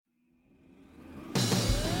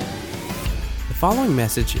following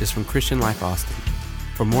message is from Christian Life Austin.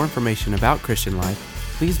 For more information about Christian Life,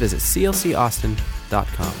 please visit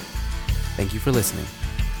clcaustin.com. Thank you for listening.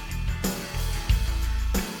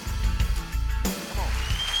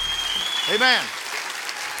 Amen.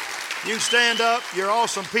 You stand up. You're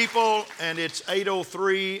awesome people, and it's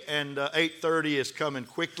 8:03 and 8:30 is coming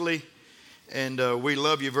quickly. And we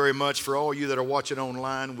love you very much. For all you that are watching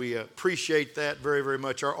online, we appreciate that very, very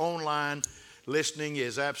much. Our online listening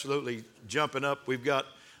is absolutely jumping up. We've got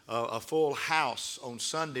a full house on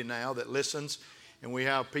Sunday now that listens, and we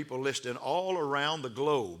have people listening all around the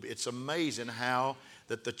globe. It's amazing how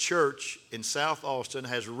that the church in South Austin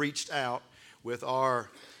has reached out with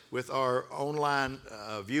our online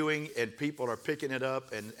viewing, and people are picking it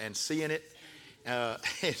up and seeing it.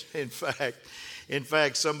 In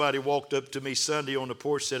fact, somebody walked up to me Sunday on the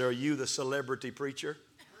porch and said, "Are you the celebrity preacher?"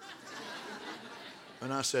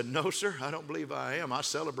 And I said, "No, sir, I don't believe I am. I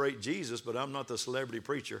celebrate Jesus, but I'm not the celebrity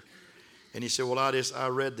preacher." And he said, "Well, I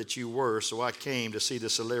read that you were, so I came to see the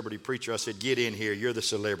celebrity preacher." I said, "Get in here. You're the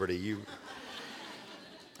celebrity.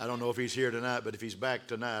 I don't know if he's here tonight, but if he's back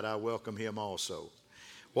tonight, I welcome him also."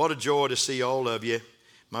 What a joy to see all of you.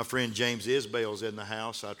 My friend James Isbell's in the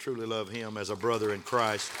house. I truly love him as a brother in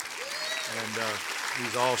Christ. And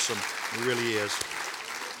he's awesome. He really is.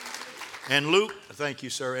 And Luke, thank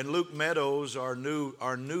you, sir. And Luke Meadows, our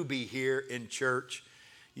newbie here in church.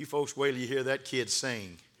 You folks, wait till you hear that kid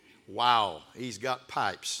sing. Wow, he's got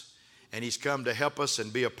pipes. And he's come to help us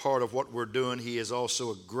and be a part of what we're doing. He is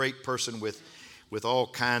also a great person with all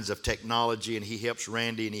kinds of technology, and he helps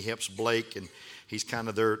Randy and he helps Blake, and he's kind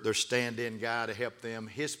of their stand-in guy to help them.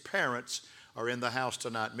 His parents are in the house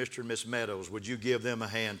tonight, Mr. and Miss Meadows. Would you give them a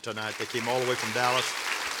hand tonight? They came all the way from Dallas,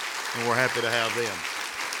 and we're happy to have them.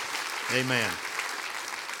 Amen.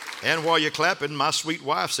 And while you're clapping, my sweet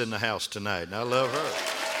wife's in the house tonight, and I love her.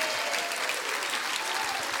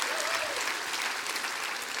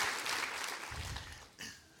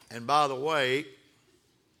 And by the way,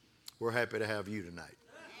 we're happy to have you tonight.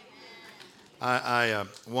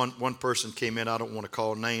 One person came in. I don't want to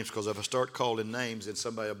call names, because if I start calling names, then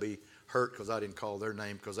somebody will be hurt because I didn't call their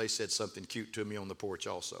name, because they said something cute to me on the porch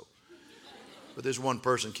also. But this one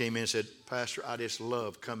person came in and said, "Pastor, I just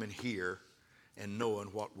love coming here and knowing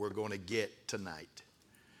what we're going to get tonight."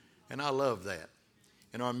 And I love that.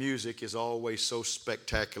 And our music is always so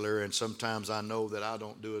spectacular, and sometimes I know that I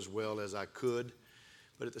don't do as well as I could.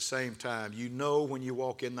 But at the same time, you know when you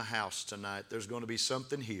walk in the house tonight, there's going to be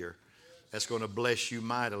something here that's going to bless you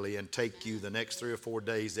mightily and take you the next 3 or 4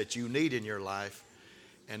 days that you need in your life,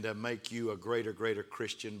 and to make you a greater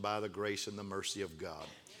Christian by the grace and the mercy of God.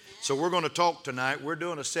 So we're going to talk tonight. We're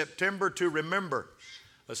doing a September to Remember.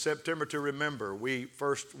 A September to Remember.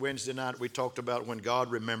 First Wednesday night we talked about when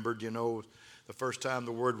God remembered. You know, the first time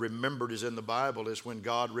the word remembered is in the Bible is when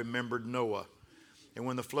God remembered Noah. And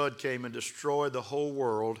when the flood came and destroyed the whole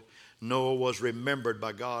world, Noah was remembered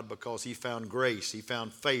by God because he found grace. He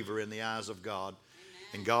found favor in the eyes of God.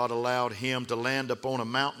 And God allowed him to land upon a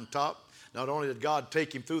mountaintop. Not only did God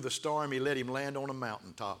take him through the storm, he let him land on a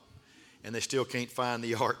mountaintop. And they still can't find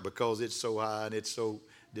the ark because it's so high and it's so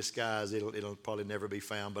disguised, it'll probably never be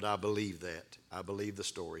found. But I believe that. I believe the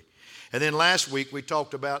story. And then last week we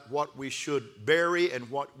talked about what we should bury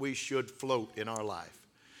and what we should float in our life.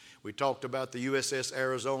 We talked about the USS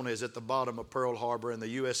Arizona is at the bottom of Pearl Harbor, and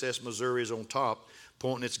the USS Missouri is on top,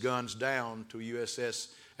 pointing its guns down to USS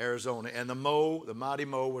Arizona. And the mighty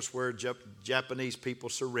Mo was where Japanese people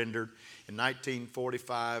surrendered in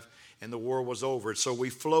 1945, and the war was over. So we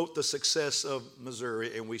float the success of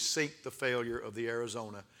Missouri, and we sink the failure of the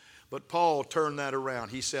Arizona. But Paul turned that around.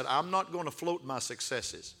 He said, "I'm not going to float my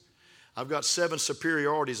successes. I've got 7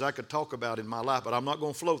 superiorities I could talk about in my life, but I'm not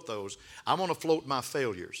going to float those. I'm going to float my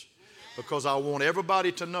failures, because I want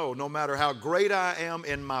everybody to know, no matter how great I am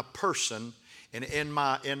in my person and in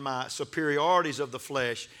my superiorities of the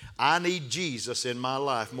flesh, I need Jesus in my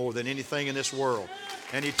life more than anything in this world."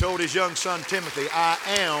 And he told his young son Timothy, "I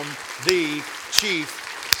am the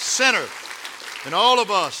chief sinner." And all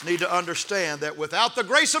of us need to understand that without the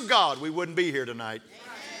grace of God, we wouldn't be here tonight.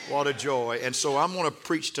 What a joy. And so I'm going to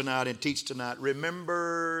preach tonight and teach tonight.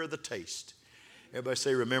 Remember the taste. Everybody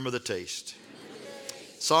say, remember the taste.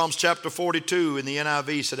 Psalms chapter 42 in the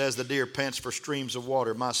NIV said, "As the deer pants for streams of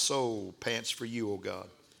water, my soul pants for you, O God.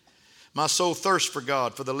 My soul thirsts for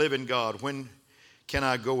God, for the living God. When can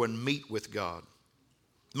I go and meet with God?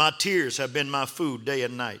 My tears have been my food day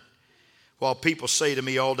and night, while people say to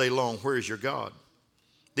me all day long, 'Where is your God?'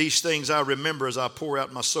 These things I remember as I pour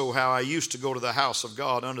out my soul, how I used to go to the house of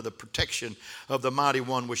God under the protection of the Mighty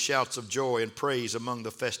One with shouts of joy and praise among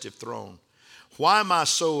the festive throng. Why, my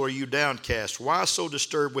soul, are you downcast? Why so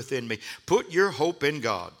disturbed within me? Put your hope in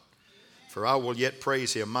God, for I will yet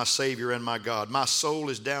praise him, my Savior and my God. My soul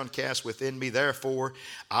is downcast within me. Therefore,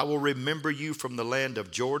 I will remember you from the land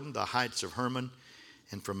of Jordan, the heights of Hermon,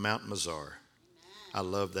 and from Mount Mizar. I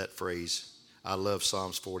love that phrase. I love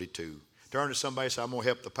Psalms 42. Turn to somebody and say, I'm going to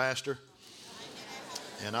help the pastor.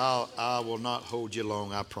 And I will not hold you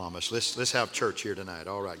long, I promise. Let's have church here tonight.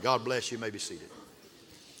 All right. God bless you. You may be seated.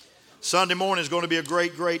 Sunday morning is going to be a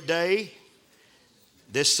great, great day.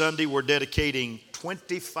 This Sunday we're dedicating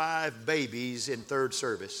 25 babies in third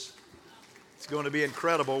service. It's going to be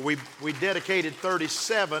incredible. We dedicated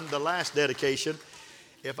 37 the last dedication.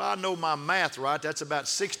 If I know my math right, that's about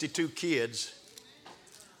 62 kids.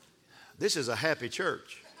 This is a happy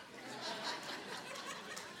church.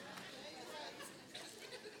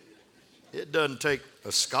 It doesn't take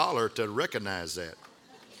a scholar to recognize that.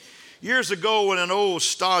 Years ago in an old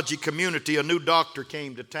stodgy community, a new doctor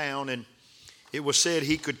came to town, and it was said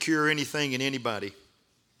he could cure anything and anybody.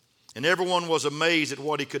 And everyone was amazed at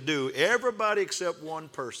what he could do. Everybody except one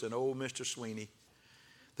person, old Mr. Sweeney,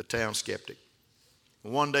 the town skeptic.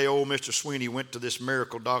 One day, old Mr. Sweeney went to this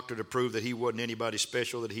miracle doctor to prove that he wasn't anybody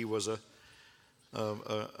special, that he was a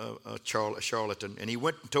charlatan. And he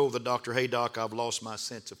went and told the doctor, hey, doc, I've lost my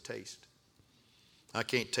sense of taste. I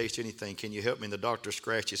can't taste anything. Can you help me? And the doctor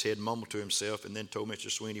scratched his head, mumbled to himself, and then told Mr.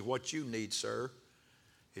 Sweeney, what you need, sir,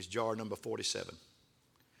 is jar number 47.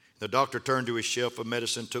 The doctor turned to his shelf of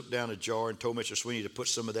medicine, took down a jar, and told Mr. Sweeney to put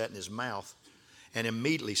some of that in his mouth. And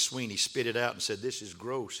immediately Sweeney spit it out and said, this is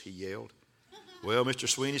gross, he yelled. Well, Mr.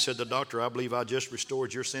 Sweeney, said the doctor, I believe I just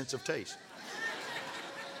restored your sense of taste.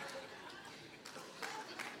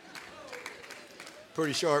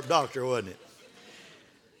 Pretty sharp doctor, wasn't it?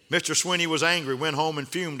 Mr. Sweeney was angry, went home and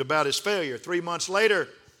fumed about his failure. 3 months later,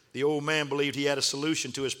 the old man believed he had a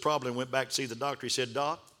solution to his problem and went back to see the doctor. He said,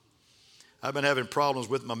 Doc, I've been having problems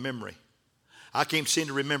with my memory. I can't seem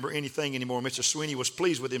to remember anything anymore. Mr. Sweeney was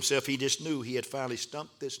pleased with himself. He just knew he had finally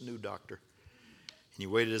stumped this new doctor. And he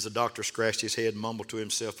waited as the doctor scratched his head, mumbled to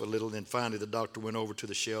himself a little. Then finally the doctor went over to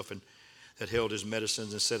the shelf that held his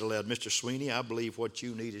medicines and said aloud, Mr. Sweeney, I believe what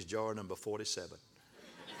you need is jar number 47.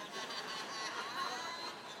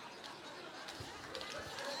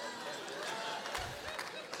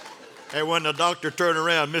 And when the doctor turned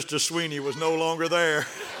around, Mr. Sweeney was no longer there.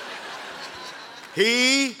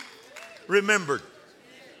 He remembered.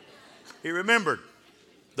 He remembered.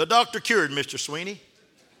 The doctor cured Mr. Sweeney.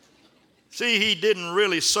 See, he didn't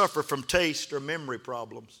really suffer from taste or memory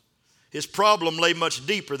problems. His problem lay much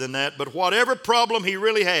deeper than that, but whatever problem he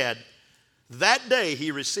really had, that day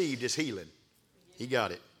he received his healing. He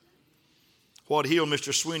got it. What healed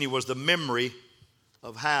Mr. Sweeney was the memory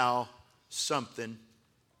of how something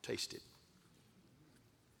tasted.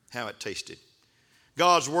 How it tasted.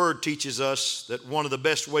 God's Word teaches us that one of the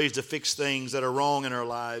best ways to fix things that are wrong in our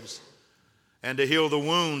lives and to heal the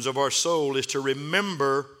wounds of our soul is to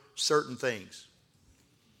remember certain things.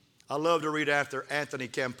 I love to read after Anthony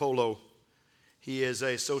Campolo. He is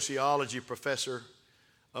a sociology professor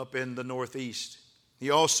up in the Northeast. He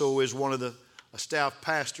also is a staff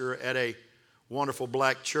pastor at a wonderful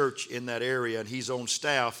black church in that area, and he's on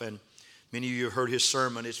staff, and many of you have heard his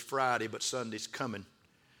sermon. It's Friday, but Sunday's coming.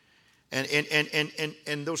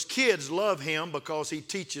 And those kids love him because he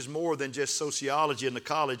teaches more than just sociology in the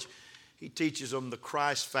college. He teaches them the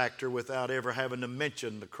Christ factor without ever having to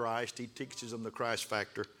mention the Christ. He teaches them the Christ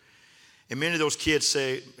factor. And many of those kids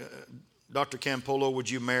say, Dr. Campolo, would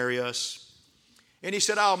you marry us? And he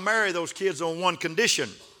said, I'll marry those kids on one condition.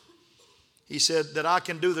 He said that I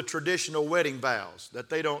can do the traditional wedding vows. That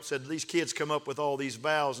they don't, said these kids come up with all these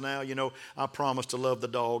vows now, I promise to love the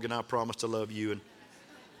dog and I promise to love you.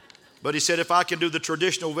 But he said, if I can do the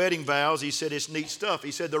traditional wedding vows, he said, it's neat stuff. He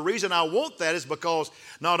said, the reason I want that is because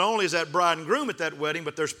not only is that bride and groom at that wedding,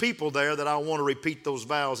 but there's people there that I want to repeat those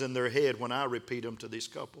vows in their head when I repeat them to this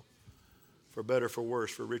couple. For better, for worse,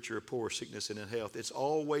 for richer or poor, sickness and in health. It's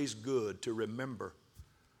always good to remember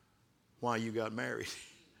why you got married.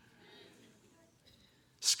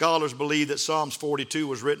 Scholars believe that Psalms 42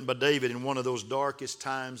 was written by David in one of those darkest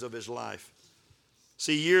times of his life.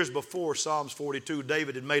 See, years before Psalms 42,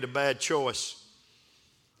 David had made a bad choice.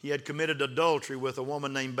 He had committed adultery with a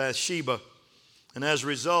woman named Bathsheba. And as a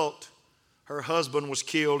result, her husband was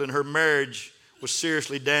killed and her marriage was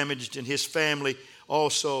seriously damaged, and his family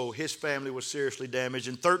was seriously damaged.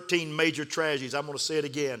 And 13 major tragedies, I'm going to say it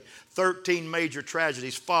again, 13 major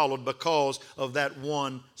tragedies followed because of that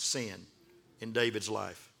one sin in David's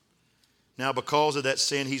life. Now, because of that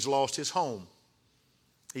sin, he's lost his home.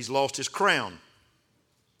 He's lost his crown.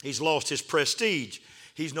 He's lost his prestige.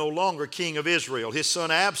 He's no longer king of Israel. His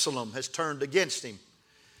son Absalom has turned against him.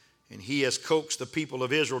 And he has coaxed the people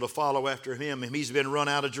of Israel to follow after him. And he's been run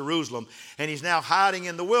out of Jerusalem. And he's now hiding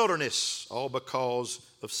in the wilderness, all because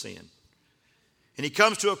of sin. And he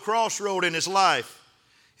comes to a crossroad in his life.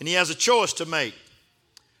 And he has a choice to make.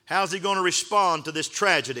 How's he going to respond to this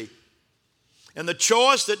tragedy? And the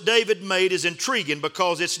choice that David made is intriguing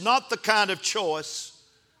because it's not the kind of choice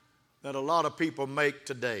that a lot of people make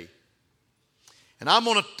today. And I'm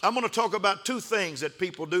going to talk about two things that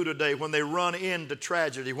people do today when they run into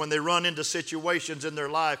tragedy, when they run into situations in their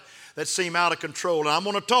life that seem out of control. And I'm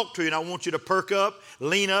going to talk to you, and I want you to perk up,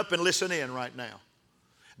 lean up, and listen in right now.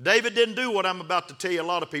 David didn't do what I'm about to tell you a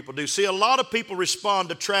lot of people do. See, a lot of people respond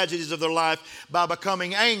to tragedies of their life by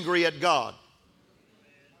becoming angry at God.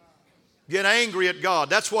 Get angry at God.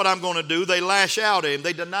 That's what I'm going to do. They lash out at him.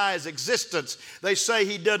 They deny his existence. They say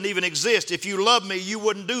he doesn't even exist. If you love me, you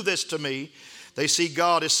wouldn't do this to me. They see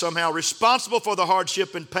God as somehow responsible for the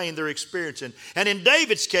hardship and pain they're experiencing. And in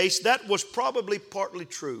David's case, that was probably partly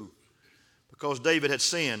true because David had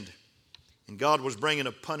sinned and God was bringing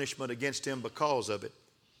a punishment against him because of it.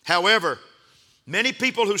 However, many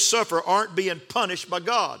people who suffer aren't being punished by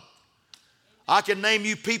God. I can name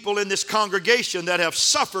you people in this congregation that have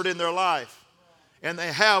suffered in their life and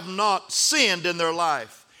they have not sinned in their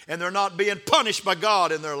life and they're not being punished by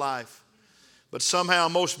God in their life. But somehow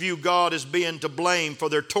most view God as being to blame for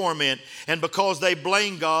their torment. And because they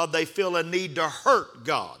blame God, they feel a need to hurt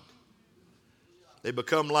God. They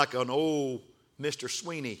become like an old Mr.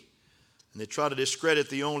 Sweeney. And they try to discredit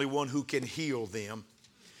the only one who can heal them.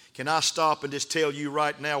 Can I stop and just tell you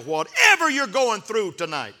right now, whatever you're going through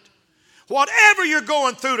tonight, whatever you're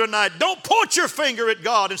going through tonight, don't point your finger at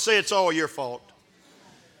God and say it's all your fault.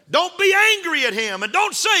 Don't be angry at him and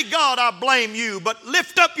don't say, God, I blame you, but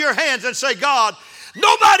lift up your hands and say, God,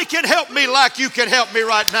 nobody can help me like you can help me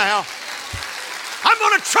right now. I'm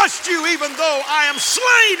going to trust you even though I am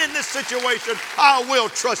slain in this situation. I will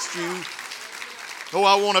trust you. Oh,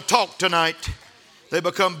 I want to talk tonight. They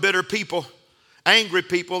become bitter people, angry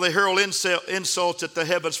people. They hurl insults at the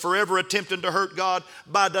heavens, forever attempting to hurt God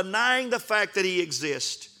by denying the fact that he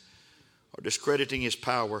exists or discrediting his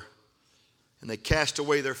power. And they cast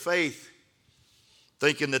away their faith,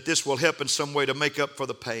 thinking that this will help in some way to make up for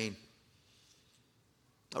the pain.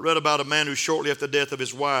 I read about a man who shortly after the death of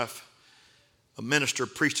his wife, a minister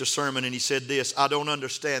preached a sermon and he said this, I don't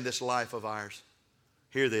understand this life of ours.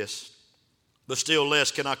 Hear this. But still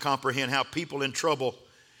less can I comprehend how people in trouble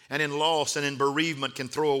and in loss and in bereavement can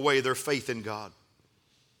throw away their faith in God.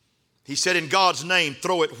 He said, in God's name,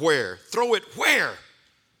 throw it where? Throw it where?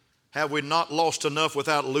 Have we not lost enough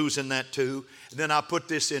without losing that too? And then I put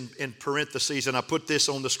this in parentheses and I put this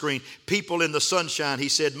on the screen. People in the sunshine, he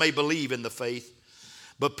said, may believe in the faith,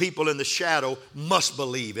 but people in the shadow must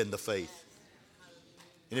believe in the faith.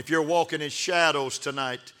 And if you're walking in shadows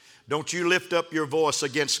tonight, don't you lift up your voice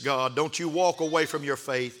against God. Don't you walk away from your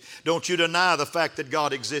faith. Don't you deny the fact that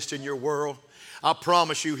God exists in your world. I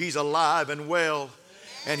promise you, he's alive and well.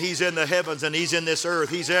 And he's in the heavens and he's in this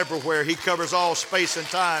earth. He's everywhere. He covers all space and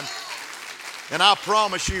time. And I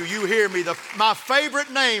promise you, you hear me, my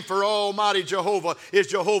favorite name for Almighty Jehovah is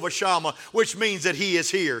Jehovah Shammah, which means that he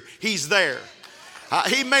is here. He's there.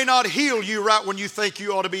 He may not heal you right when you think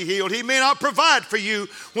you ought to be healed. He may not provide for you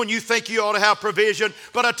when you think you ought to have provision.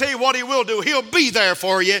 But I tell you what he will do. He'll be there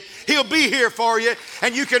for you. He'll be here for you.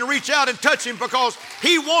 And you can reach out and touch him because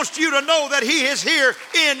he wants you to know that he is here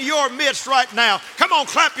in your midst right now. Come on,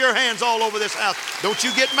 clap your hands all over this house. Don't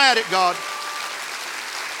you get mad at God.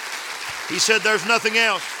 He said there's nothing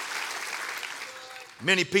else.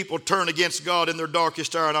 Many people turn against God in their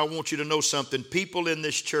darkest hour, and I want you to know something. People in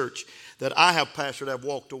this church that I have pastored have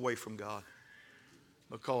walked away from God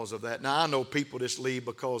because of that. Now, I know people just leave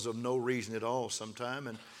because of no reason at all sometime,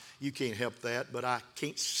 and you can't help that, but I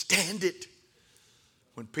can't stand it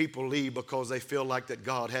when people leave because they feel like that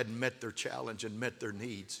God hadn't met their challenge and met their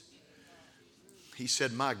needs. He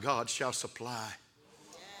said, my God shall supply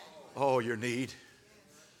all your need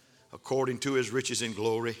according to his riches in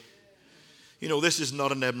glory. You know, this is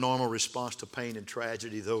not an abnormal response to pain and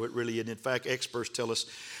tragedy, though it really is. In fact, experts tell us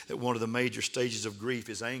that one of the major stages of grief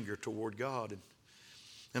is anger toward God.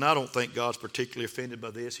 And I don't think God's particularly offended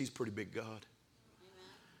by this. He's a pretty big God. Amen.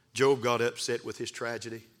 Job got upset with his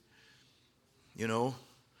tragedy. You know,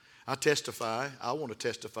 I want to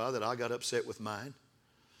testify that I got upset with mine.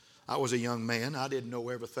 I was a young man. I didn't know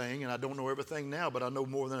everything, and I don't know everything now, but I know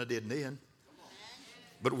more than I did then.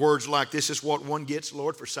 But words like this is what one gets,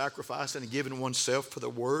 Lord, for sacrificing and giving oneself for the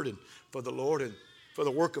word and for the Lord and for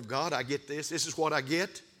the work of God. I get this. This is what I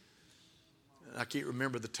get. And I can't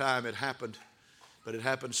remember the time it happened. But it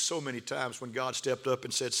happened so many times when God stepped up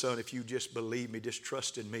and said, son, if you just believe me, just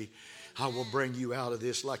trust in me, I will bring you out of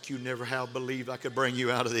this like you never have believed I could bring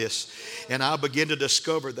you out of this. And I begin to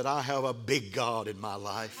discover that I have a big God in my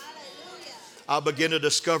life. I begin to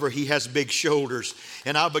discover He has big shoulders.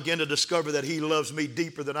 And I begin to discover that He loves me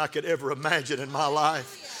deeper than I could ever imagine in my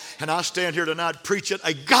life. And I stand here tonight preaching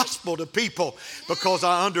a gospel to people because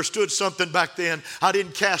I understood something back then. I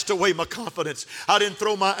didn't cast away my confidence. I didn't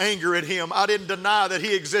throw my anger at Him. I didn't deny that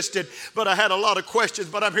He existed, but I had a lot of questions.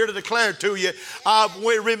 But I'm here to declare to you, I've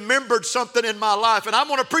remembered something in my life, and I'm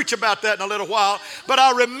going to preach about that in a little while. But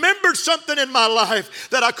I remembered something in my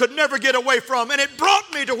life that I could never get away from, and it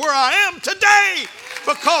brought me to where I am today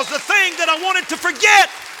because the thing that I wanted to forget,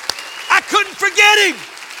 I couldn't forget Him.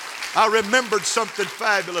 I remembered something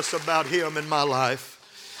fabulous about Him in my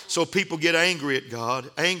life. So people get angry at God.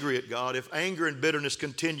 If anger and bitterness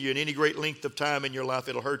continue in any great length of time in your life,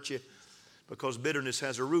 it'll hurt you because bitterness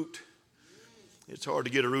has a root. It's hard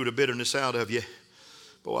to get a root of bitterness out of you.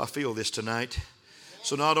 Boy, I feel this tonight.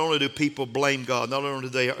 So not only do people blame God, not only do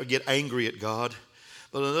they get angry at God,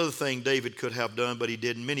 but another thing David could have done, but he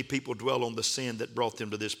didn't. Many people dwell on the sin that brought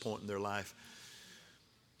them to this point in their life.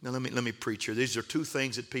 Now let me preach here. These are two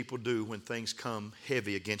things that people do when things come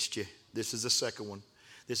heavy against you. This is the second one.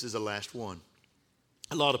 This is the last one.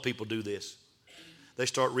 A lot of people do this. They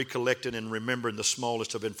start recollecting and remembering the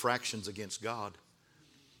smallest of infractions against God.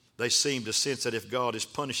 They seem to sense that if God is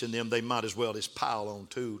punishing them, they might as well just pile on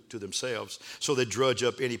to themselves. So they drudge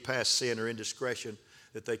up any past sin or indiscretion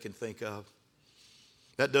that they can think of.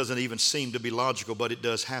 That doesn't even seem to be logical, but it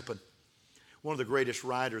does happen. One of the greatest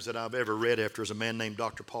writers that I've ever read after is a man named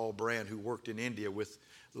Dr. Paul Brand, who worked in India with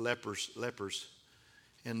lepers,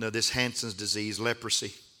 and this Hansen's disease,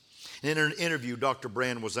 leprosy. In an interview, Dr.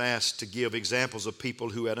 Brand was asked to give examples of people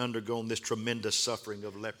who had undergone this tremendous suffering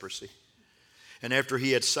of leprosy. And after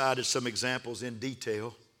he had cited some examples in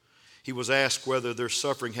detail, he was asked whether their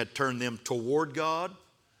suffering had turned them toward God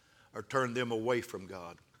or turned them away from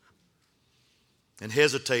God. And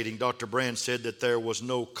hesitating, Dr. Brand said that there was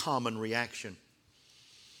no common reaction.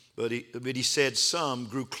 But he said some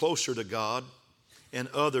grew closer to God and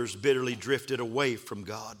others bitterly drifted away from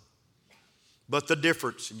God. But the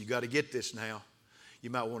difference, and you got to get this now,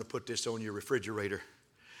 you might want to put this on your refrigerator.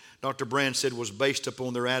 Dr. Brand said was based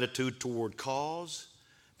upon their attitude toward cause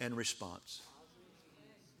and response.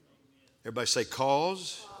 Everybody say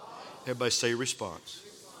cause. Everybody say response.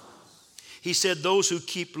 He said those who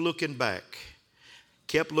kept looking back,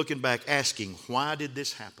 asking, why did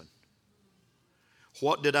this happen?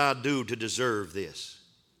 What did I do to deserve this?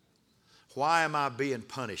 Why am I being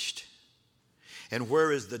punished? And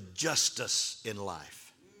where is the justice in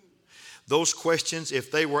life? Those questions,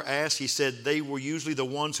 if they were asked, he said they were usually the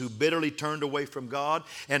ones who bitterly turned away from God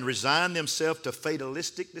and resigned themselves to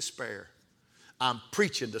fatalistic despair. I'm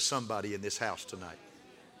preaching to somebody in this house tonight.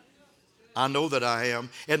 I know that I am.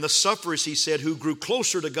 And the sufferers, he said, who grew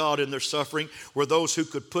closer to God in their suffering were those who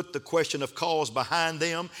could put the question of cause behind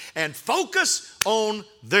them and focus on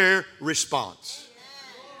their response.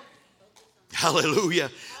 Hallelujah.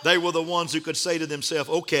 They were the ones who could say to themselves,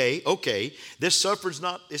 okay, this suffering's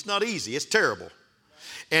it's not easy. It's terrible.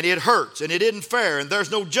 And it hurts and it isn't fair and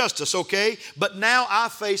there's no justice, okay? But now I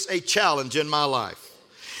face a challenge in my life.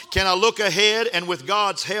 Can I look ahead and with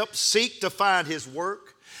God's help seek to find His work?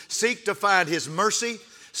 Seek to find His mercy,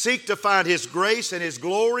 seek to find His grace and His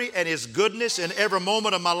glory and His goodness in every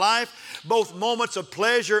moment of my life, both moments of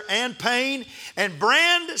pleasure and pain. And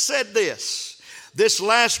Brand said this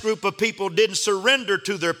last group of people didn't surrender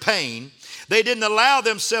to their pain. They didn't allow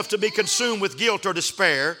themselves to be consumed with guilt or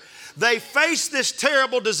despair. They faced this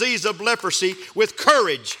terrible disease of leprosy with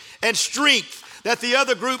courage and strength that the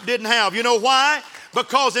other group didn't have. You know why?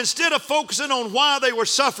 Because instead of focusing on why they were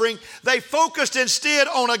suffering, they focused instead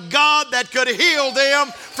on a God that could heal them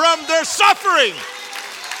from their suffering.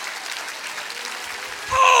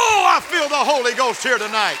 Oh, I feel the Holy Ghost here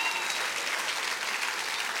tonight.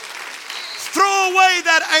 Throw away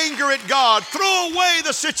that anger at God. Throw away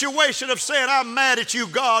the situation of saying, I'm mad at you,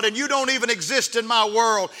 God, and you don't even exist in my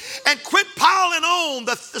world. And quit piling on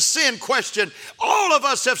the sin question. All of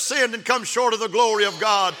us have sinned and come short of the glory of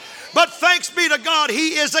God. But thanks be to God,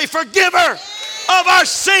 He is a forgiver of our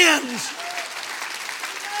sins.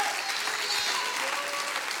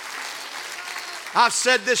 I've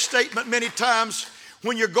said this statement many times.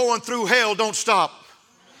 When you're going through hell, don't stop.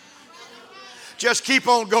 Just keep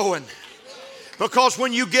on going. Because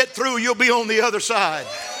when you get through, you'll be on the other side.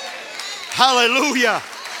 Hallelujah.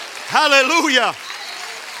 Hallelujah.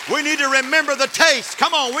 We need to remember the taste.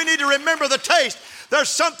 Come on, we need to remember the taste. There's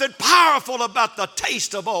something powerful about the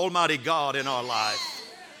taste of Almighty God in our life.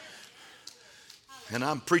 And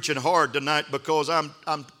I'm preaching hard tonight because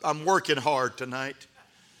I'm working hard tonight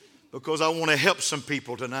because I want to help some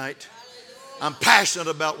people tonight. I'm passionate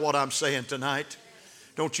about what I'm saying tonight.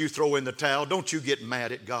 Don't you throw in the towel. Don't you get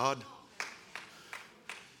mad at God.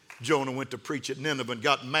 Jonah went to preach at Nineveh and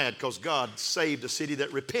got mad because God saved a city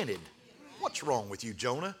that repented. What's wrong with you,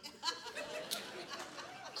 Jonah?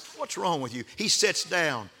 What's wrong with you? He sits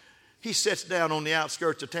down. He sits down on the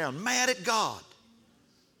outskirts of town, mad at God.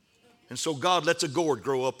 And so God lets a gourd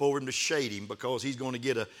grow up over him to shade him because he's going to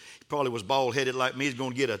get he probably was bald-headed like me, he's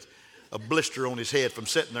going to get a blister on his head from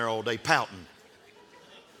sitting there all day pouting.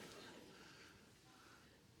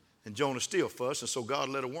 And Jonah still fussed, and so God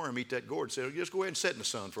let a worm eat that gourd and said, just go ahead and sit in the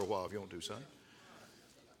sun for a while if you want to, son.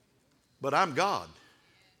 But I'm God,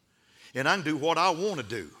 and I can do what I want to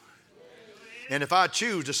do. And if I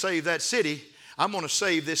choose to save that city, I'm going to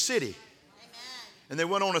save this city. And they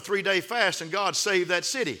went on a 3-day fast, and God saved that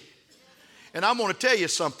city. And I'm going to tell you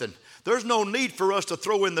something. There's no need for us to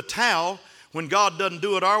throw in the towel when God doesn't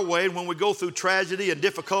do it our way, and when we go through tragedy and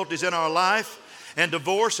difficulties in our life and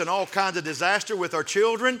divorce and all kinds of disaster with our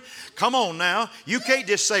children. Come on now. You can't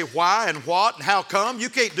just say why and what and how come. You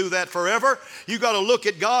can't do that forever. You got to look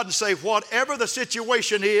at God and say, whatever the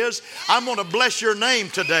situation is, I'm going to bless your name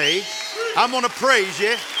today. I'm going to praise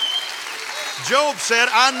you. Job said,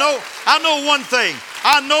 I know one thing.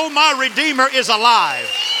 I know my Redeemer is alive.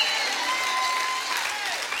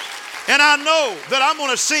 And I know that I'm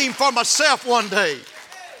going to see him for myself one day.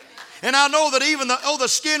 And I know that even though the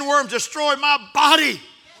skin worms destroy my body,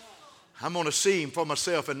 I'm going to see him for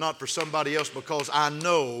myself and not for somebody else because I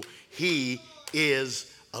know he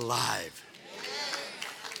is alive.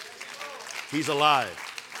 He's alive.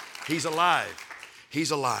 He's alive. He's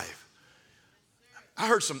alive. I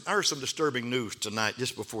heard some disturbing news tonight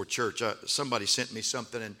just before church. Somebody sent me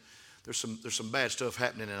something, and there's some bad stuff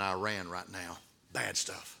happening in Iran right now. Bad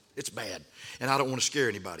stuff. It's bad. And I don't want to scare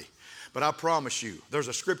anybody. But I promise you, there's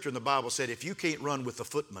a scripture in the Bible that said, if you can't run with the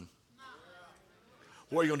footmen,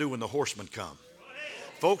 what are you going to do when the horsemen come?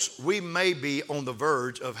 Folks, we may be on the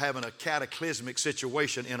verge of having a cataclysmic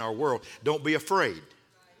situation in our world. Don't be afraid.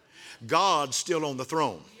 God's still on the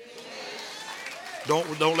throne.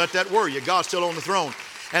 Don't let that worry you. God's still on the throne.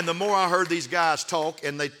 And the more I heard these guys talk,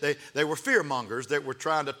 and they were fear mongers that were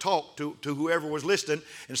trying to talk to whoever was listening.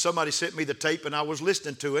 And somebody sent me the tape, and I was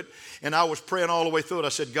listening to it, and I was praying all the way through it. I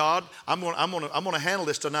said, God, I'm going to handle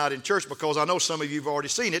this tonight in church because I know some of you have already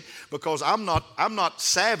seen it because I'm not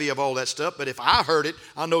savvy of all that stuff. But if I heard it,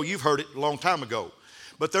 I know you've heard it a long time ago.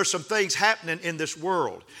 But there's some things happening in this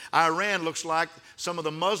world. Iran looks like some of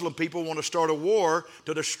the Muslim people want to start a war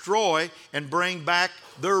to destroy and bring back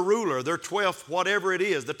their ruler, their 12th, whatever it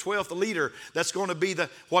is, the 12th leader that's going to be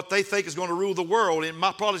what they think is going to rule the world. And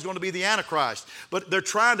probably is going to be the Antichrist. But they're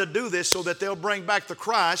trying to do this so that they'll bring back the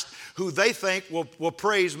Christ who they think will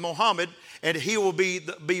praise Muhammad, and he will be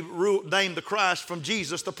named the Christ from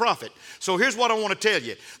Jesus the prophet. So here's what I want to tell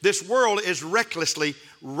you. This world is recklessly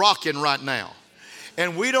rocking right now.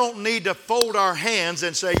 And we don't need to fold our hands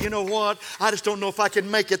and say, you know what, I just don't know if I can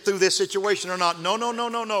make it through this situation or not.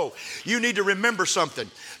 No. You need to remember something.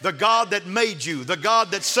 The God that made you, the God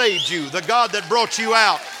that saved you, the God that brought you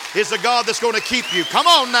out is the God that's going to keep you. Come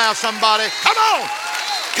on now, somebody. Come on.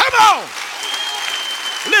 Come on.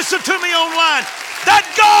 Listen to me online. That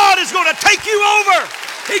God is going to take you over.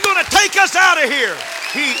 He's going to take us out of here.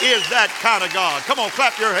 He is that kind of God. Come on,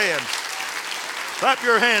 clap your hands. Clap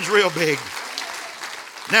your hands real big.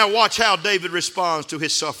 Now watch how David responds to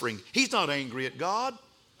his suffering. He's not angry at God.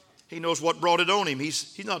 He knows what brought it on him.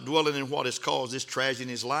 He's not dwelling in what has caused this tragedy in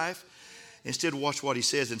his life. Instead, watch what he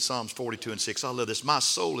says in Psalms 42:6. I love this. My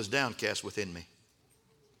soul is downcast within me.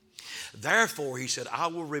 Therefore, he said, I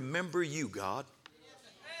will remember you, God.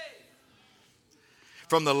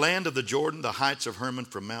 From the land of the Jordan, the heights of Hermon,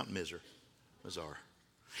 from Mount Mizar.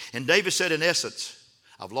 And David said, in essence,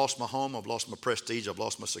 I've lost my home, I've lost my prestige, I've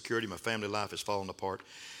lost my security, my family life has fallen apart.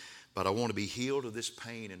 But I want to be healed of this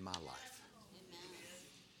pain in my life.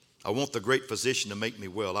 I want the great physician to make me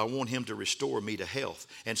well. I want him to restore me to health.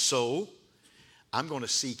 And so, I'm going to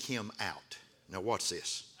seek him out. Now watch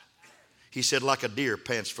this. He said, like a deer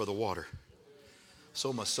pants for the water,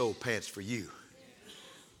 so my soul pants for you.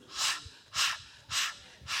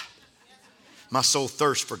 My soul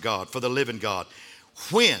thirsts for God, for the living God.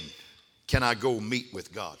 When can I go meet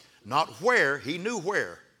with God? Not where, he knew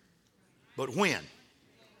where, but when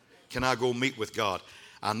can I go meet with God?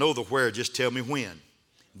 I know the where, just tell me when.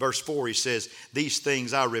 Verse 4, he says, these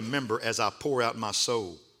things I remember as I pour out my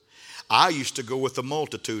soul. I used to go with the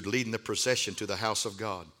multitude leading the procession to the house of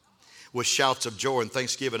God with shouts of joy and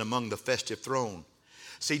thanksgiving among the festive throng.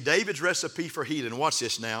 See, David's recipe for healing, watch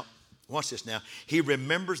this now. Watch this now. He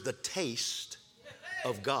remembers the taste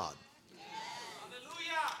of God.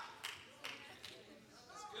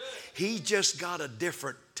 He just got a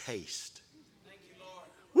different taste.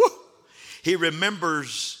 Woo! He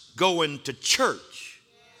remembers going to church.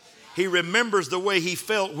 He remembers the way he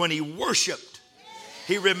felt when he worshiped.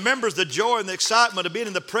 He remembers the joy and the excitement of being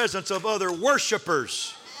in the presence of other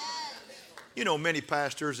worshipers. You know, many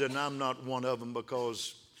pastors, and I'm not one of them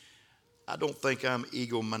because I don't think I'm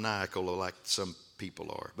egomaniacal like some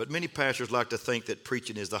people are. But many pastors like to think that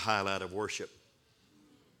preaching is the highlight of worship.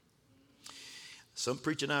 Some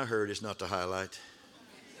preaching I heard is not the highlight.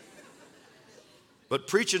 But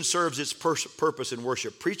preaching serves its purpose in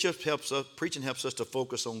worship. Preaching helps us to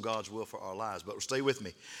focus on God's will for our lives. But stay with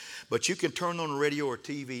me. But you can turn on the radio or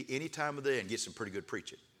TV any time of the day and get some pretty good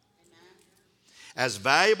preaching. As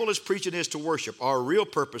valuable as preaching is to worship, our real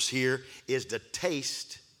purpose here is to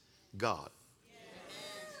taste God.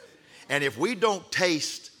 And if we don't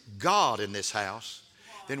taste God in this house,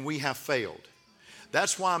 then we have failed.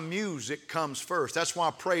 That's why music comes first. That's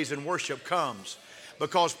why praise and worship comes.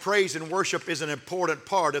 Because praise and worship is an important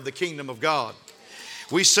part of the kingdom of God.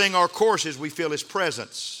 We sing our courses, we feel His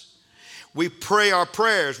presence. We pray our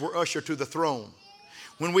prayers, we're ushered to the throne.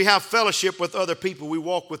 When we have fellowship with other people, we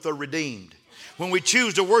walk with the redeemed. When we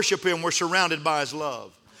choose to worship Him, we're surrounded by His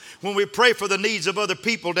love. When we pray for the needs of other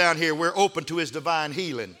people down here, we're open to His divine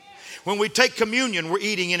healing. When we take communion, we're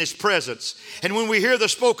eating in His presence. And when we hear the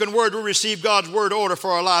spoken word, we receive God's word order for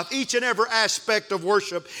our life. Each and every aspect of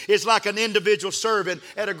worship is like an individual serving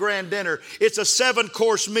at a grand dinner. It's a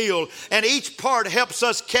 7-course meal, and each part helps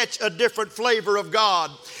us catch a different flavor of God.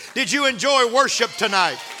 Did you enjoy worship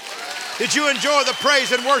tonight? Did you enjoy the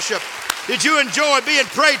praise and worship? Did you enjoy being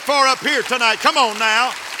prayed for up here tonight? Come on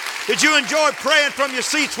now. Did you enjoy praying from your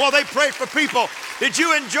seats while they prayed for people? Did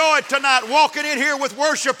you enjoy tonight walking in here with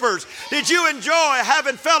worshipers? Did you enjoy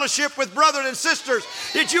having fellowship with brothers and sisters?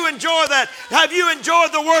 Did you enjoy that? Have you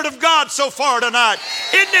enjoyed the Word of God so far tonight?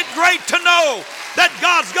 Isn't it great to know that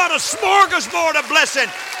God's got a smorgasbord of blessing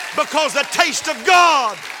because the taste of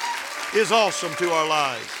God is awesome to our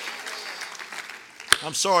lives?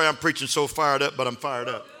 I'm sorry I'm preaching so fired up, but I'm fired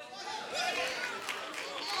up.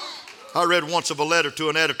 I read once of a letter to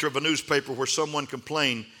an editor of a newspaper where someone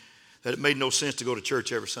complained that it made no sense to go to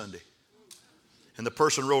church every Sunday. And the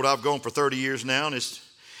person wrote, I've gone for 30 years now, and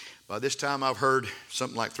by this time I've heard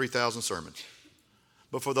something like 3,000 sermons.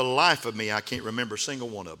 But for the life of me, I can't remember a single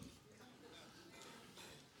one of them.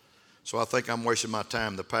 So I think I'm wasting my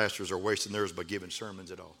time. The pastors are wasting theirs by giving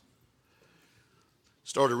sermons at all.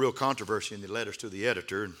 Started a real controversy in the letters to the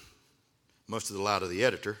editor, and much to the delight of the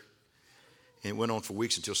editor. And it went on for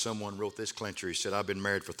weeks until someone wrote this clincher. He said, I've been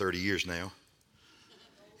married for 30 years now.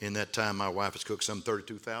 In that time, my wife has cooked some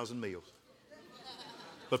 32,000 meals.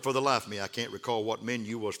 But for the life of me, I can't recall what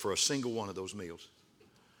menu was for a single one of those meals.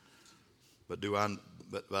 But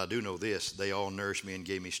I do know this. They all nourished me and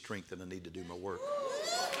gave me strength and I need to do my work.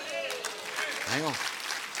 Hang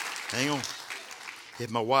on.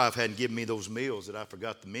 If my wife hadn't given me those meals that I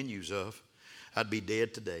forgot the menus of, I'd be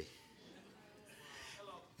dead today.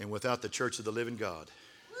 And without the church of the living God.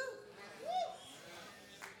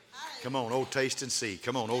 Come on, oh, taste and see.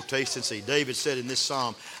 Come on, oh, taste and see. David said in this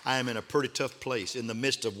psalm, I am in a pretty tough place in the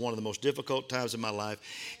midst of one of the most difficult times in my life.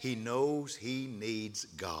 He knows he needs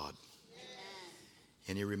God.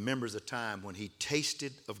 And he remembers the time when he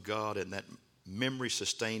tasted of God and that memory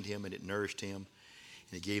sustained him and it nourished him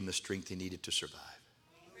and it gave him the strength he needed to survive.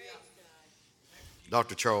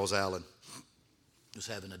 Dr. Charles Allen was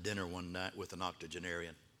having a dinner one night with an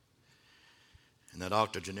octogenarian. And that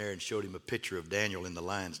octogenarian showed him a picture of Daniel in the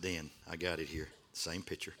lion's den. I got it here. Same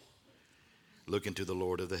picture. Looking to the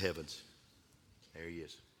Lord of the heavens. There he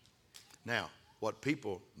is. Now, what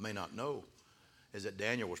people may not know is that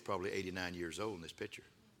Daniel was probably 89 years old in this picture.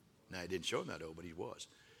 Now, he didn't show him that old, but he was.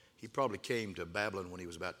 He probably came to Babylon when he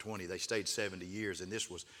was about 20. They stayed 70 years, and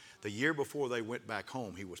this was the year before they went back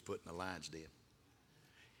home, he was put in the lion's den.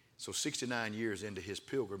 So 69 years into his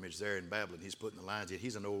pilgrimage there in Babylon, he's put in the lion's den.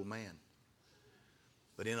 He's an old man.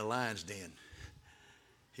 But in a lion's den,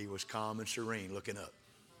 he was calm and serene looking up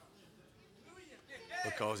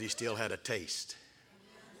because he still had a taste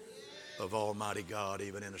of Almighty God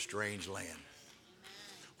even in a strange land.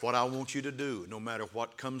 What I want you to do, no matter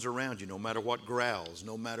what comes around you, no matter what growls,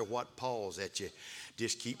 no matter what paws at you,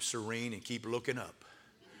 just keep serene and keep looking up.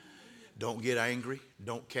 Don't get angry.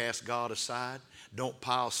 Don't cast God aside. Don't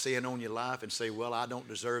pile sin on your life and say, well, I don't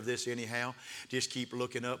deserve this anyhow. Just keep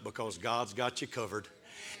looking up because God's got you covered.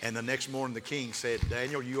 And the next morning the king said,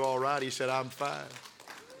 Daniel, you all right? He said, I'm fine.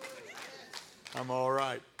 I'm all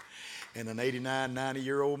right. And an 89,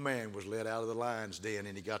 90-year-old man was let out of the lion's den,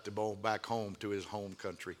 and he got to go back home to his home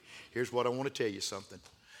country. Here's what I want to tell you something.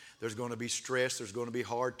 There's going to be stress. There's going to be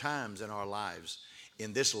hard times in our lives,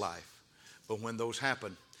 in this life. But when those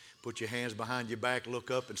happen, put your hands behind your back,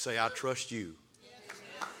 look up and say, I trust you.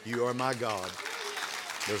 You are my God.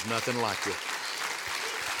 There's nothing like you.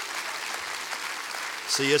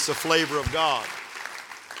 See, it's the flavor of God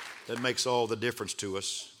that makes all the difference to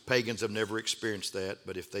us. Pagans have never experienced that,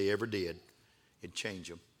 but if they ever did, it'd change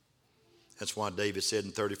them. That's why David said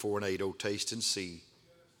in 34:8, oh, taste and see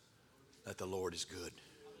that the Lord is good.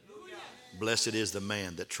 Blessed is the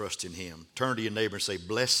man that trusts in him. Turn to your neighbor and say,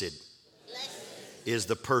 blessed is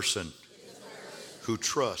the person who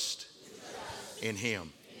trusts in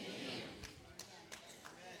him.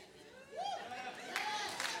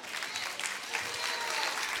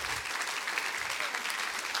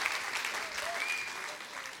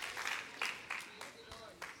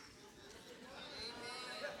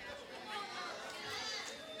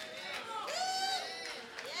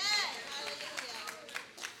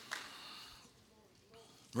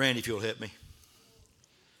 Randy, if you'll help me.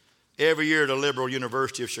 Every year at the Liberal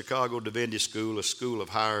University of Chicago Divinity School, a school of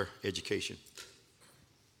higher education,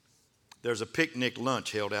 there's a picnic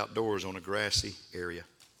lunch held outdoors on a grassy area.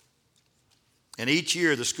 And each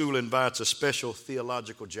year the school invites a special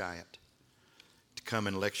theological giant to come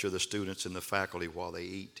and lecture the students and the faculty while they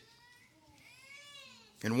eat.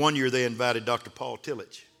 And one year they invited Dr. Paul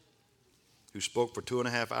Tillich, who spoke for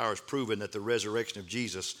 2.5 hours proving that the resurrection of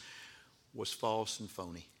Jesus was false and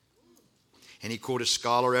phony. And he quoted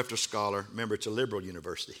scholar after scholar. Remember, it's a liberal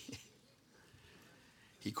university.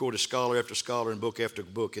 He quoted scholar after scholar and book after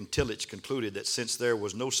book, and Tillich concluded that since there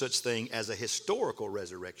was no such thing as a historical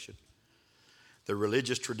resurrection, the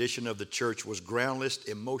religious tradition of the church was groundless,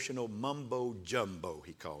 emotional mumbo-jumbo,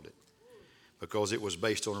 he called it, because it was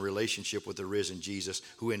based on a relationship with the risen Jesus,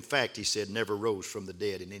 who in fact, he said, never rose from the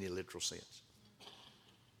dead in any literal sense.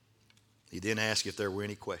 He then asked if there were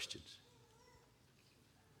any questions.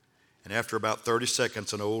 And after about 30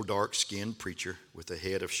 seconds, an old dark-skinned preacher with a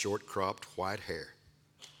head of short-cropped white hair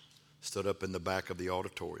stood up in the back of the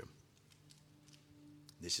auditorium.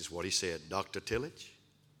 This is what he said. Dr. Tillich,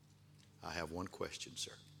 I have one question, sir.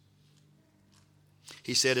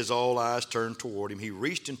 He said as all eyes turned toward him, he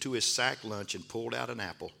reached into his sack lunch and pulled out an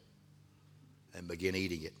apple and began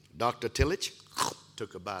eating it. Dr. Tillich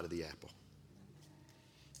took a bite of the apple.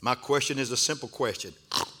 My question is a simple question.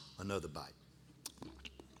 Another bite.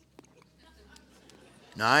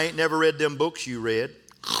 Now, I ain't never read them books you read.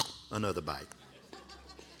 Another bite.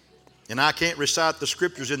 And I can't recite the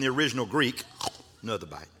scriptures in the original Greek. Another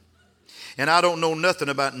bite. And I don't know nothing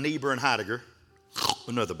about Niebuhr and Heidegger.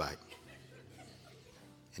 Another bite.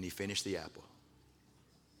 And he finished the apple.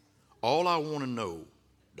 All I want to know,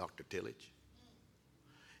 Dr. Tillich,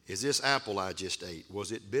 is this apple I just ate,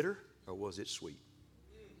 was it bitter or was it sweet?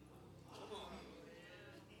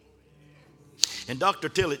 And Dr.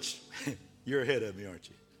 Tillich, you're ahead of me, aren't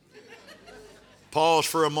you? Paused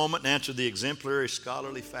for a moment and answered the exemplary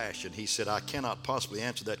scholarly fashion. He said, I cannot possibly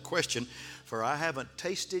answer that question, for I haven't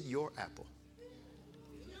tasted your apple.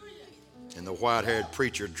 And the white-haired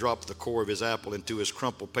preacher dropped the core of his apple into his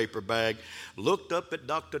crumpled paper bag, looked up at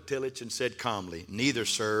Dr. Tillich and said calmly, neither,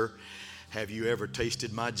 sir, have you ever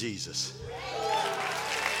tasted my Jesus.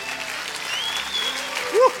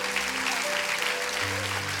 Woo.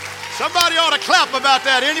 Somebody ought to clap about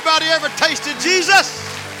that. Anybody ever tasted Jesus?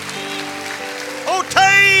 Oh,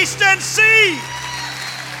 taste and see.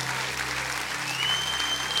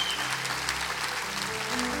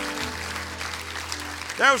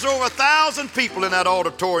 There was over 1,000 people in that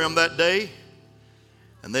auditorium that day,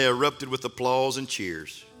 and they erupted with applause and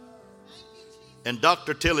cheers. And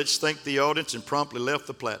Dr. Tillich thanked the audience and promptly left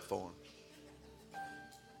the platform.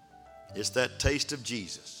 It's that taste of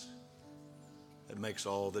Jesus that makes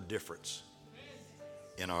all the difference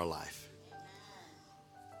in our life.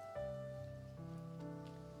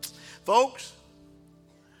 Folks,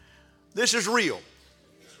 this is real.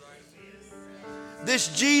 This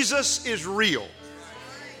Jesus is real.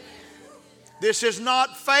 This is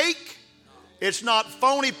not fake. It's not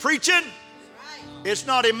phony preaching. It's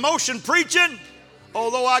not emotion preaching,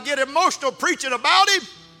 although I get emotional preaching about him.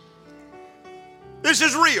 This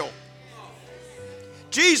is real.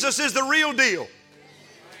 Jesus is the real deal.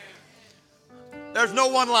 There's no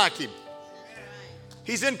one like him.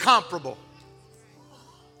 He's incomparable.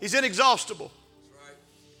 He's inexhaustible.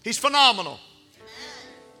 He's phenomenal.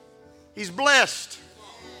 He's blessed.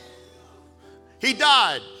 He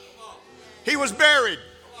died. He was buried.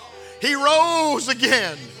 He rose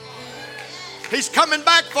again. He's coming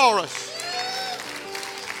back for us.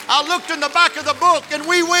 I looked in the back of the book and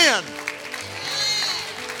we win.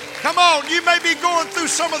 Come on, you may be going through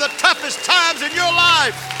some of the toughest times in your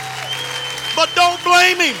life, but don't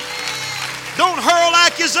blame him. Don't hurl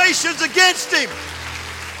accusations against him.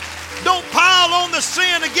 Don't pile on the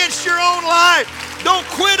sin against your own life. Don't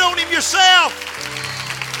quit on him yourself.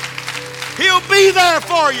 He'll be there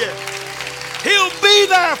for you. He'll be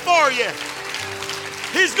there for you.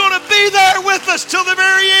 He's going to be there with us till the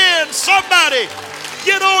very end. Somebody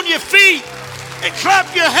get on your feet and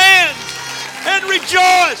clap your hands and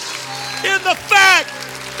rejoice in the fact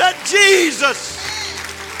that Jesus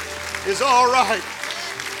is all right.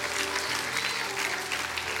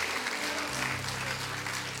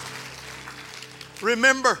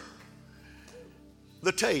 Remember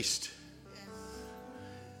the taste.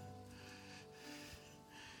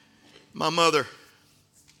 My mother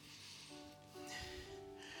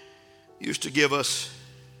used to give us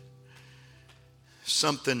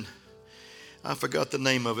something. I forgot the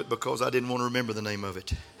name of it because I didn't want to remember the name of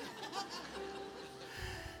it.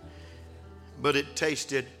 But it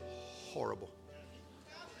tasted horrible.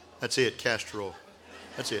 That's it, castor oil.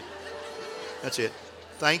 That's it. That's it.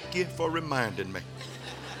 Thank you for reminding me.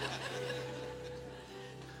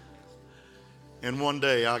 And one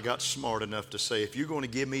day I got smart enough to say, if you're going to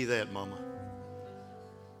give me that, Mama,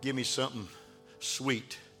 give me something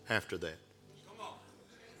sweet after that.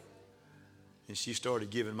 And she started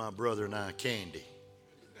giving my brother and I candy.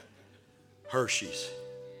 Hershey's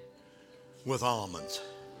with almonds.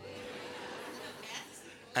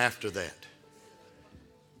 After that.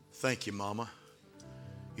 Thank you, Mama.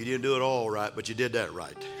 You didn't do it all right, but you did that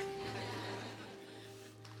right.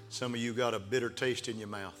 Some of you got a bitter taste in your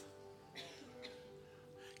mouth.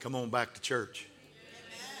 Come on back to church.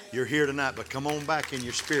 You're here tonight, but come on back in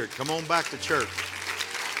your spirit. Come on back to church.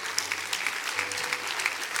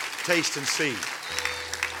 Taste and see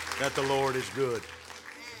that the Lord is good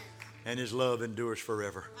and His love endures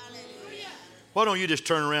forever. Why don't you just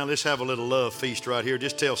turn around? Let's have a little love feast right here.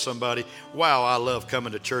 Just tell somebody, wow, I love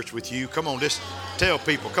coming to church with you. Come on, just tell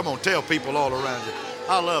people. Come on, tell people all around you.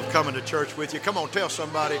 I love coming to church with you. Come on, tell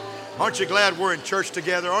somebody. Aren't you glad we're in church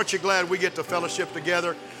together? Aren't you glad we get to fellowship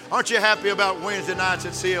together? Aren't you happy about Wednesday nights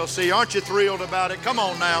at CLC? Aren't you thrilled about it? Come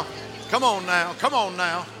on now. Come on now. Come on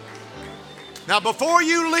now. Now, before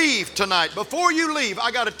you leave tonight,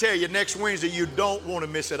 I got to tell you, next Wednesday, you don't want to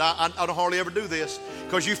miss it. I don't hardly ever do this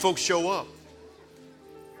because you folks show up.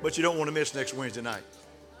 But you don't want to miss next Wednesday night.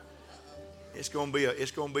 It's going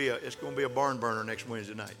to be a barn burner next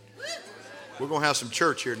Wednesday night. We're going to have some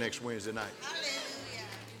church here next Wednesday night.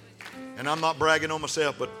 And I'm not bragging on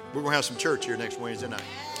myself, but we're going to have some church here next Wednesday night.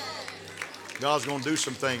 God's going to do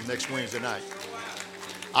some things next Wednesday night.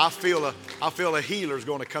 I feel a healer's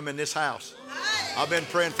going to come in this house. I've been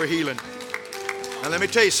praying for healing. Now let me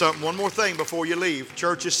tell you something, one more thing before you leave.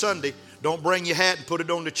 Church is Sunday. Don't bring your hat and put it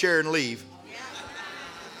on the chair and leave.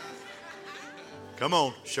 Come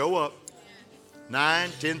on, show up. 9,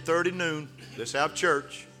 10:30, noon. Let's have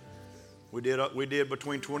church. We did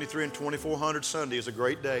between 23 and 2,400 Sunday. It's a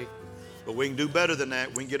great day. But we can do better than that.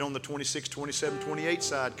 We can get on the 26, 27, 28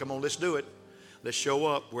 side. Come on, let's do it. Let's show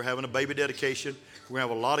up. We're having a baby dedication. We're going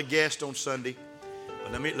to have a lot of guests on Sunday.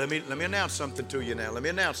 But let me announce something to you now. Let me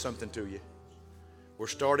announce something to you. We're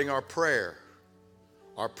starting our prayer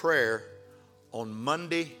on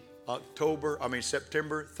Monday,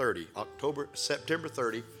 September 30. September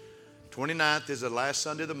 30. 29th is the last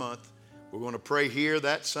Sunday of the month. We're going to pray here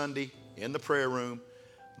that Sunday in the prayer room.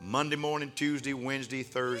 Monday morning, Tuesday, Wednesday,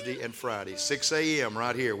 Thursday, and Friday. 6 a.m.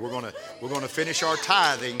 right here. We're going to finish our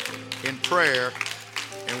tithing in prayer.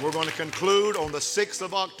 And we're going to conclude on the 6th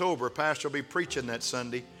of October. Pastor will be preaching that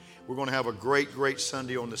Sunday. We're going to have a great, great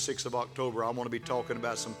Sunday on the 6th of October. I want to be talking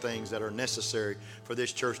about some things that are necessary for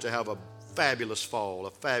this church to have a fabulous fall,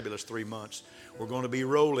 a fabulous 3 months. We're going to be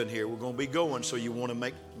rolling here. We're going to be going, so you want to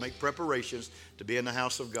make preparations to be in the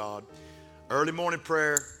house of God. Early morning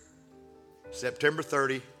prayer, September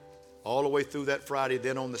 30, all the way through that Friday.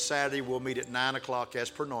 Then on the Saturday, we'll meet at 9 o'clock as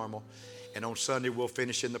per normal. And on Sunday, we'll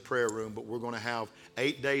finish in the prayer room. But we're going to have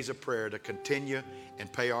 8 days of prayer to continue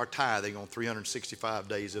and pay our tithing on 365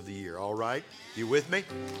 days of the year. All right? You with me?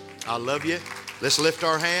 I love you. Let's lift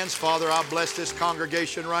our hands. Father, I bless this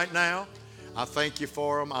congregation right now. I thank you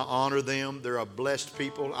for them. I honor them. They're a blessed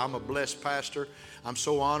people. I'm a blessed pastor. I'm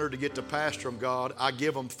so honored to get to pastor them, God. I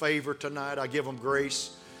give them favor tonight. I give them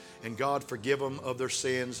grace. And God, forgive them of their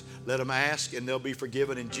sins. Let them ask and they'll be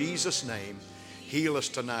forgiven in Jesus' name. Heal us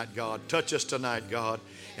tonight, God. Touch us tonight, God.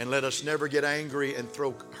 And let us never get angry and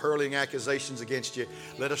throw hurling accusations against you.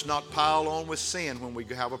 Let us not pile on with sin when we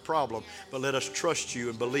have a problem, but let us trust you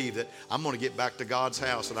and believe that I'm going to get back to God's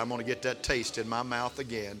house and I'm going to get that taste in my mouth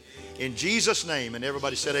again. In Jesus' name. And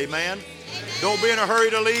everybody said amen. Don't be in a hurry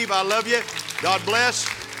to leave. I love you. God bless.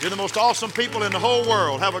 You're the most awesome people in the whole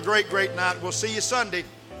world. Have a great, great night. We'll see you Sunday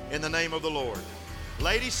in the name of the Lord.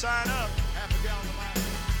 Ladies, sign up. Half a gallon.